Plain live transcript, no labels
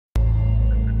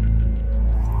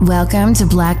Welcome to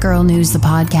Black Girl News, the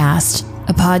podcast,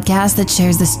 a podcast that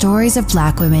shares the stories of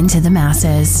Black women to the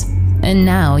masses. And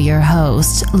now your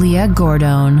host, Leah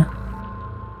Gordon.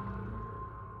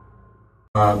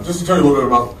 Just to tell you a little bit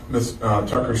about Miss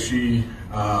Tucker, she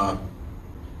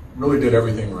really did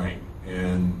everything right.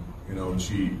 And, you know,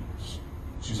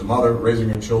 she's a mother raising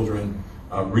her children,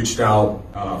 reached out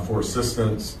for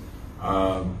assistance,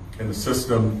 and the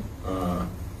system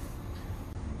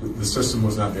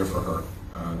was not there for her.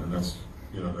 And that's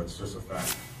just a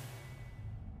fact.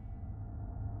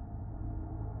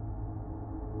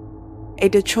 A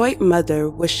Detroit mother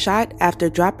was shot after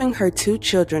dropping her 2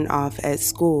 children off at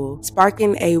school,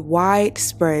 sparking a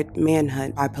widespread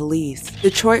manhunt by police.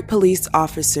 Detroit police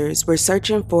officers were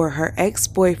searching for her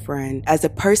ex-boyfriend as a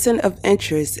person of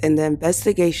interest in the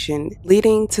investigation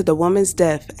leading to the woman's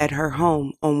death at her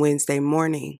home on Wednesday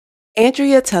morning.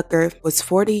 Andrea Tucker was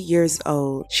 40 years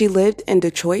old. She lived in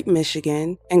Detroit,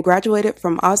 Michigan, and graduated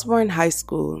from Osborne High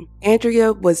School.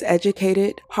 Andrea was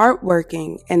educated,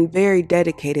 hardworking, and very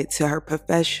dedicated to her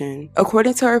profession.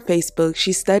 According to her Facebook,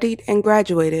 she studied and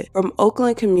graduated from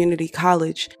Oakland Community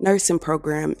College nursing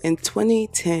program in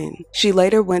 2010. She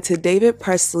later went to David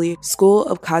Presley School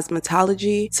of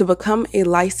Cosmetology to become a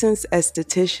licensed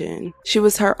esthetician. She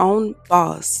was her own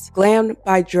boss. Glammed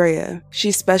by Drea,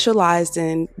 she specialized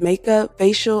in makeup,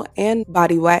 facial, and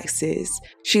body waxes.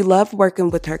 She loved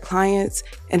working with her clients,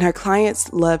 and her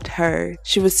clients loved her.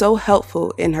 She was so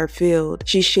helpful in her field.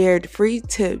 She shared free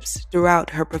tips throughout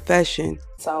her profession.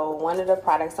 So one of the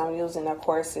products I'm using, of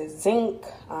course, is zinc.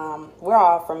 We're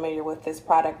all familiar with this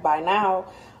product by now.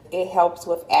 It helps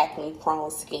with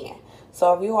acne-prone skin.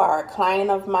 So if you are a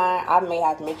client of mine, I may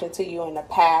have mentioned to you in the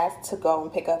past to go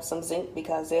and pick up some zinc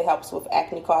because it helps with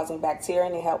acne-causing bacteria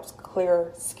and it helps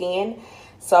clear skin.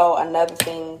 So another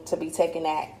thing to be taken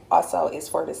at also is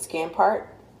for the skin part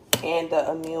and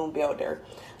the immune builder.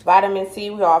 Vitamin C,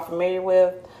 we're all familiar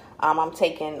with. I'm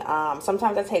taking,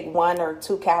 sometimes I take 1 or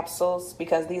 2 capsules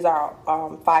because these are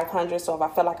 500. So if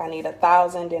I feel like I need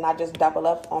 1,000, then I just double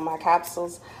up on my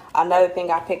capsules. Another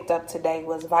thing I picked up today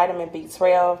was vitamin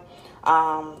B12.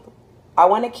 I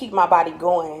want to keep my body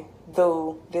going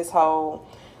through this whole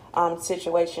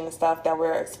situation and stuff that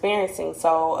we're experiencing.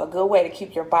 So a good way to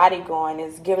keep your body going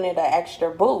is giving it an extra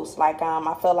boost. Like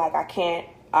I feel like I can't,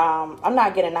 I'm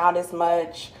not getting out as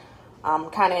much.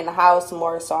 I'm kind of in the house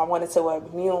more, so I wanted to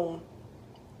immune,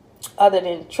 other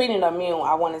than treating immune,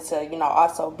 I wanted to,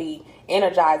 also be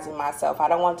energizing myself. I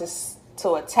don't want this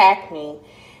to attack me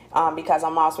because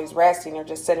I'm always resting or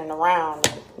just sitting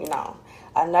around,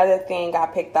 Another thing I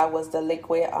picked up was the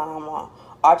liquid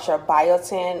Ultra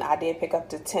Biotin. I did pick up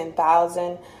to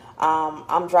 10,000.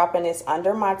 I'm dropping this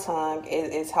under my tongue.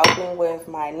 It's helping with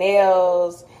my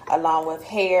nails, along with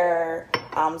hair.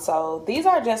 So these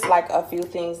are just like a few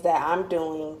things that I'm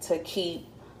doing to keep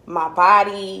my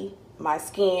body, my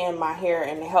skin, my hair,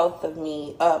 and the health of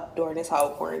me up during this whole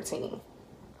quarantine.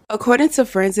 According to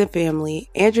friends and family,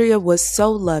 Andrea was so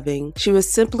loving. She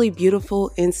was simply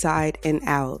beautiful inside and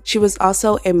out. She was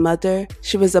also a mother.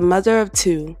 She was a mother of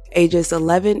 2, ages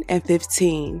 11 and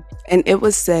 15, and it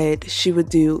was said she would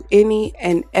do any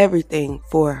and everything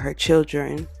for her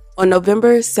children. On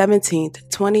November 17th,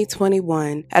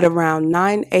 2021, at around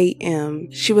 9 a.m.,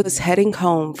 she was heading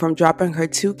home from dropping her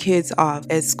 2 kids off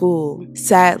at school.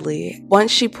 Sadly,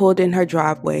 once she pulled in her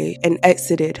driveway and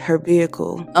exited her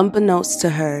vehicle, unbeknownst to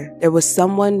her, there was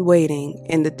someone waiting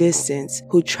in the distance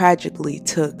who tragically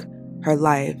took her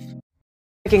life.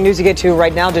 Breaking news to get to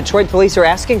right now. Detroit police are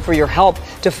asking for your help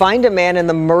to find a man in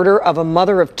the murder of a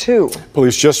mother of 2.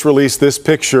 Police just released this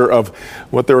picture of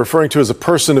what they're referring to as a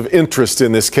person of interest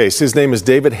in this case. His name is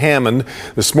David Hammond.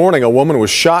 This morning, a woman was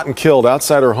shot and killed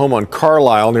outside her home on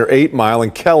Carlisle near 8 Mile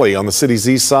and Kelly on the city's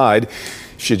east side.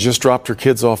 She had just dropped her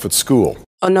kids off at school.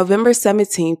 On November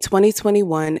 17,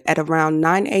 2021, at around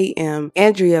 9 a.m.,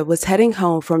 Andrea was heading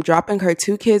home from dropping her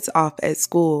 2 kids off at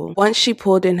school. Once she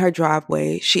pulled in her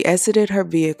driveway, she exited her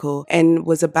vehicle and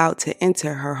was about to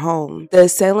enter her home. The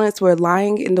assailants were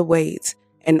lying in the wait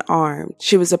and armed.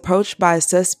 She was approached by a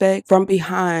suspect from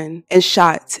behind and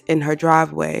shot in her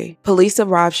driveway. Police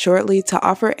arrived shortly to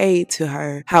offer aid to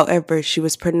her. However, she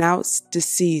was pronounced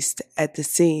deceased at the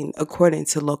scene, according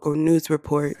to local news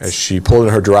reports. As she pulled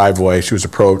in her driveway, she was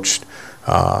approached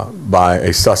by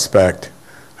a suspect,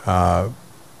 from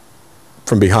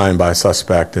behind by a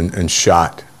suspect, and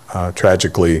shot,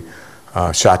 tragically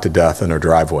shot to death in her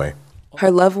driveway. Her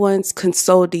loved ones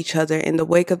consoled each other in the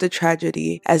wake of the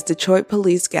tragedy as Detroit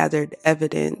police gathered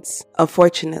evidence.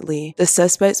 Unfortunately, the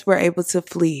suspects were able to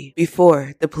flee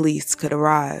before the police could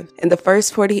arrive. In the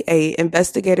first 48,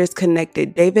 investigators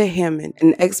connected David Hammond,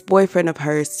 an ex-boyfriend of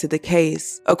hers, to the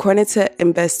case. According to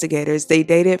investigators, they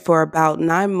dated for about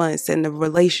 9 months and the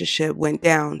relationship went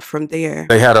down from there.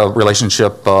 They had a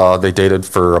relationship, they dated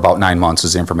for about 9 months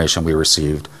is the information we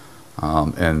received,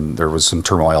 and there was some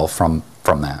turmoil from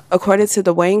that. According to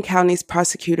the Wayne County's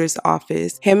prosecutor's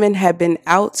office, Hammond had been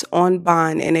out on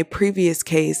bond in a previous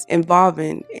case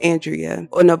involving Andrea.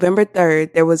 On November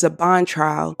 3rd, there was a bond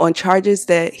trial on charges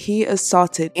that he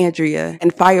assaulted Andrea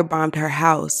and firebombed her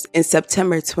house in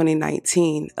September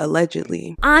 2019,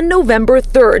 allegedly. On November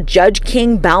 3rd, Judge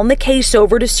King bound the case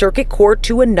over to circuit court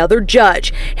to another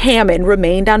judge. Hammond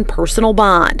remained on personal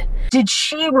bond. Did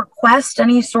she request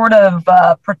any sort of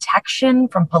protection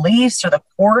from police or the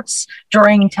courts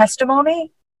during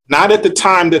testimony? Not at the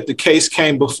time that the case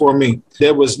came before me.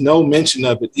 There was no mention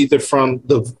of it, either from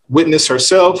the witness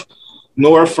herself,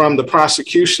 nor from the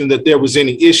prosecution that there was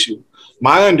any issue.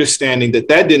 My understanding that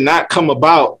did not come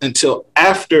about until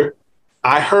after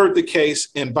I heard the case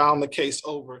and bound the case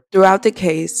over. Throughout the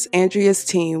case, Andrea's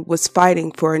team was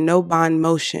fighting for a no bond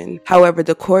motion. However,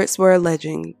 the courts were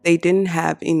alleging they didn't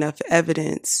have enough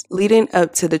evidence. Leading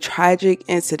up to the tragic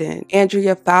incident,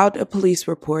 Andrea filed a police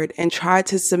report and tried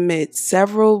to submit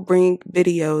several ring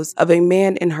videos of a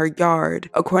man in her yard.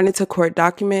 According to court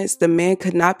documents, the man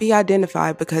could not be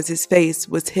identified because his face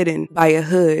was hidden by a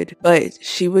hood, but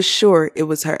she was sure it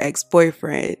was her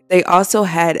ex-boyfriend. They also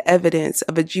had evidence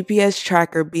of a GPS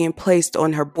tracker being placed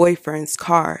on her boyfriend's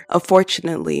car.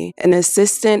 Unfortunately, an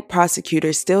assistant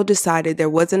prosecutor still decided there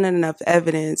wasn't enough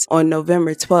evidence on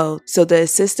November 12th, so the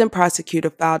assistant prosecutor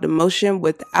filed a motion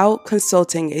without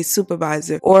consulting a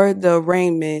supervisor or the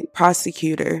arraignment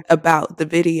prosecutor about the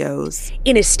videos.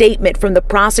 In a statement from the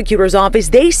prosecutor's office,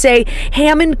 they say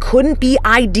Hammond couldn't be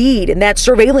ID'd in that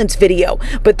surveillance video,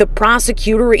 but the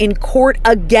prosecutor in court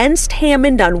against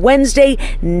Hammond on Wednesday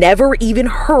never even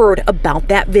heard about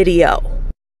that video.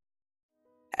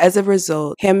 As a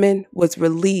result, Hammond was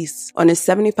released on a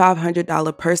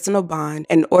 $7,500 personal bond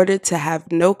in order to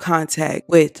have no contact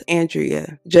with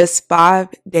Andrea. Just 5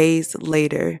 days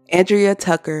later, Andrea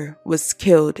Tucker was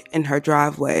killed in her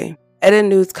driveway. At a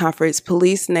news conference,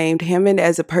 police named Hammond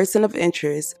as a person of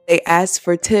interest. They asked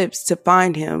for tips to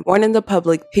find him, warning the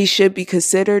public he should be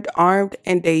considered armed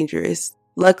and dangerous.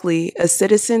 Luckily, a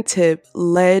citizen tip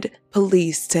led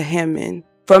police to Hammond.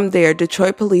 From there,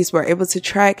 Detroit police were able to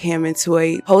track Hammond to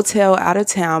a hotel out of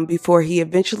town before he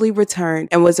eventually returned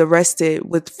and was arrested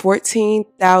with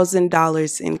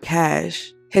 $14,000 in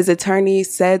cash. His attorney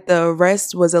said the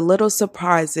arrest was a little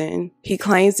surprising. He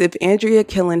claims if Andrea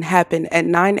killing happened at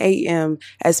 9 a.m.,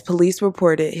 as police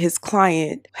reported, his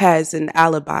client has an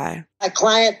alibi. My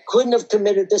client couldn't have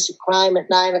committed this crime at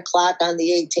 9 o'clock on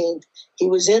the 18th. He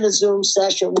was in a Zoom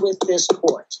session with this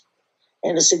court.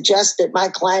 And to suggest that my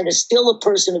client is still a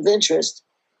person of interest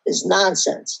is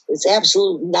nonsense. It's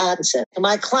absolute nonsense.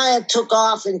 My client took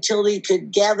off until he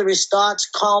could gather his thoughts,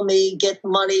 call me, get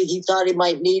money he thought he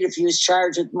might need if he was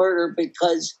charged with murder,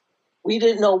 because we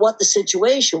didn't know what the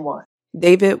situation was.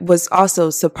 David was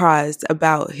also surprised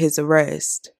about his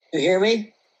arrest. You hear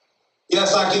me?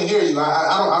 Yes, I can hear you.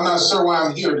 I'm not sure why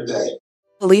I'm here today.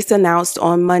 Police announced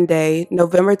on Monday,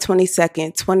 November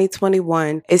 22nd,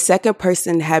 2021, a second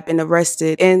person had been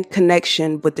arrested in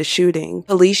connection with the shooting.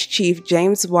 Police Chief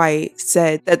James White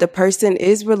said that the person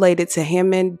is related to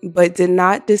Hammond, but did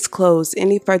not disclose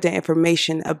any further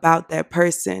information about that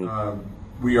person.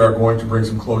 We are going to bring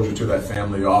some closure to that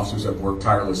family. The officers have worked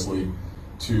tirelessly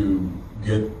to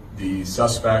get the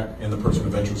suspect and the person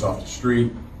of interest off the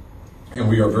street, and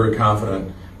we are very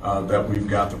confident that we've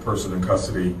got the person in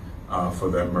custody for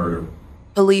that murder.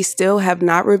 Police still have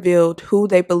not revealed who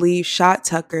they believe shot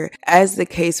Tucker, as the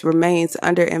case remains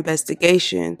under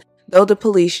investigation, though the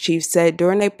police chief said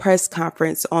during a press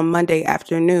conference on Monday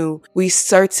afternoon, "We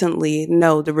certainly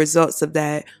know the results of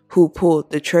that, who pulled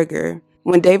the trigger."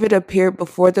 When David appeared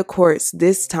before the courts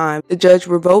this time, the judge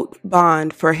revoked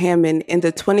bond for Hammond in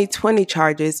the 2020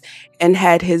 charges and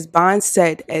had his bond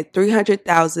set at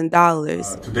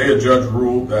 $300,000. Today, a judge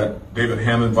ruled that David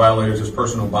Hammond violated his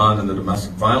personal bond in the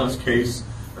domestic violence case,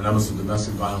 and that was the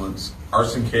domestic violence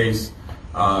arson case,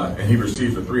 and he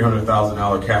received a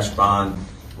 $300,000 cash bond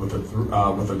with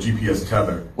a GPS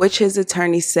tether, which his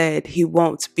attorney said he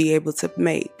won't be able to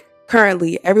make.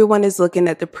 Currently, everyone is looking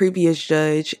at the previous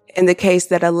judge in the case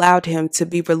that allowed him to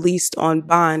be released on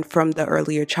bond from the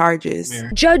earlier charges.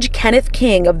 Judge Kenneth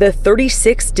King of the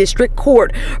 36th District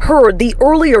Court heard the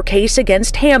earlier case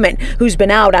against Hammond, who's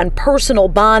been out on personal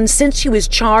bond since he was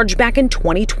charged back in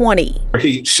 2020.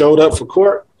 He showed up for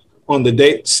court on the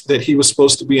dates that he was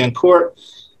supposed to be in court.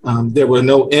 There were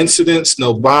no incidents,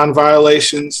 no bond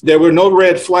violations. There were no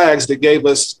red flags that gave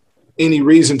us any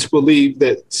reason to believe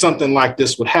that something like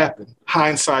this would happen.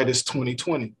 Hindsight is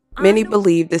 2020. Many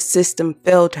believe the system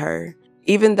failed her,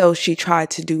 even though she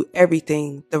tried to do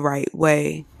everything the right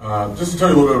way. Just to tell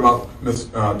you a little bit about Ms.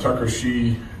 Tucker,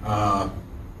 she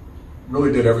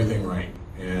really did everything right.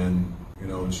 And, you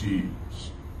know,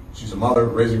 she's a mother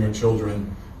raising her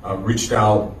children, reached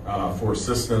out for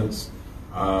assistance,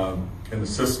 and the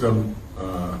system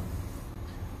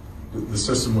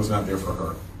was not there for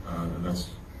her. And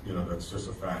that's just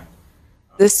a fact.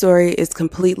 This story is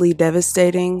completely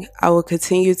devastating. I will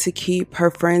continue to keep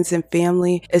her friends and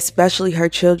family, especially her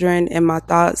children, in my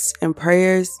thoughts and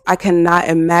prayers. I cannot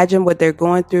imagine what they're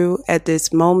going through at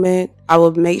this moment. I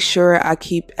will make sure I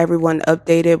keep everyone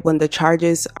updated when the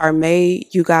charges are made.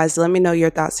 You guys, let me know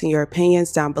your thoughts and your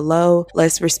opinions down below.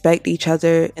 Let's respect each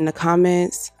other in the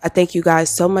comments. I thank you guys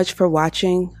so much for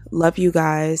watching. Love you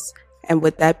guys. And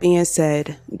with that being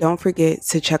said, don't forget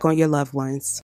to check on your loved ones.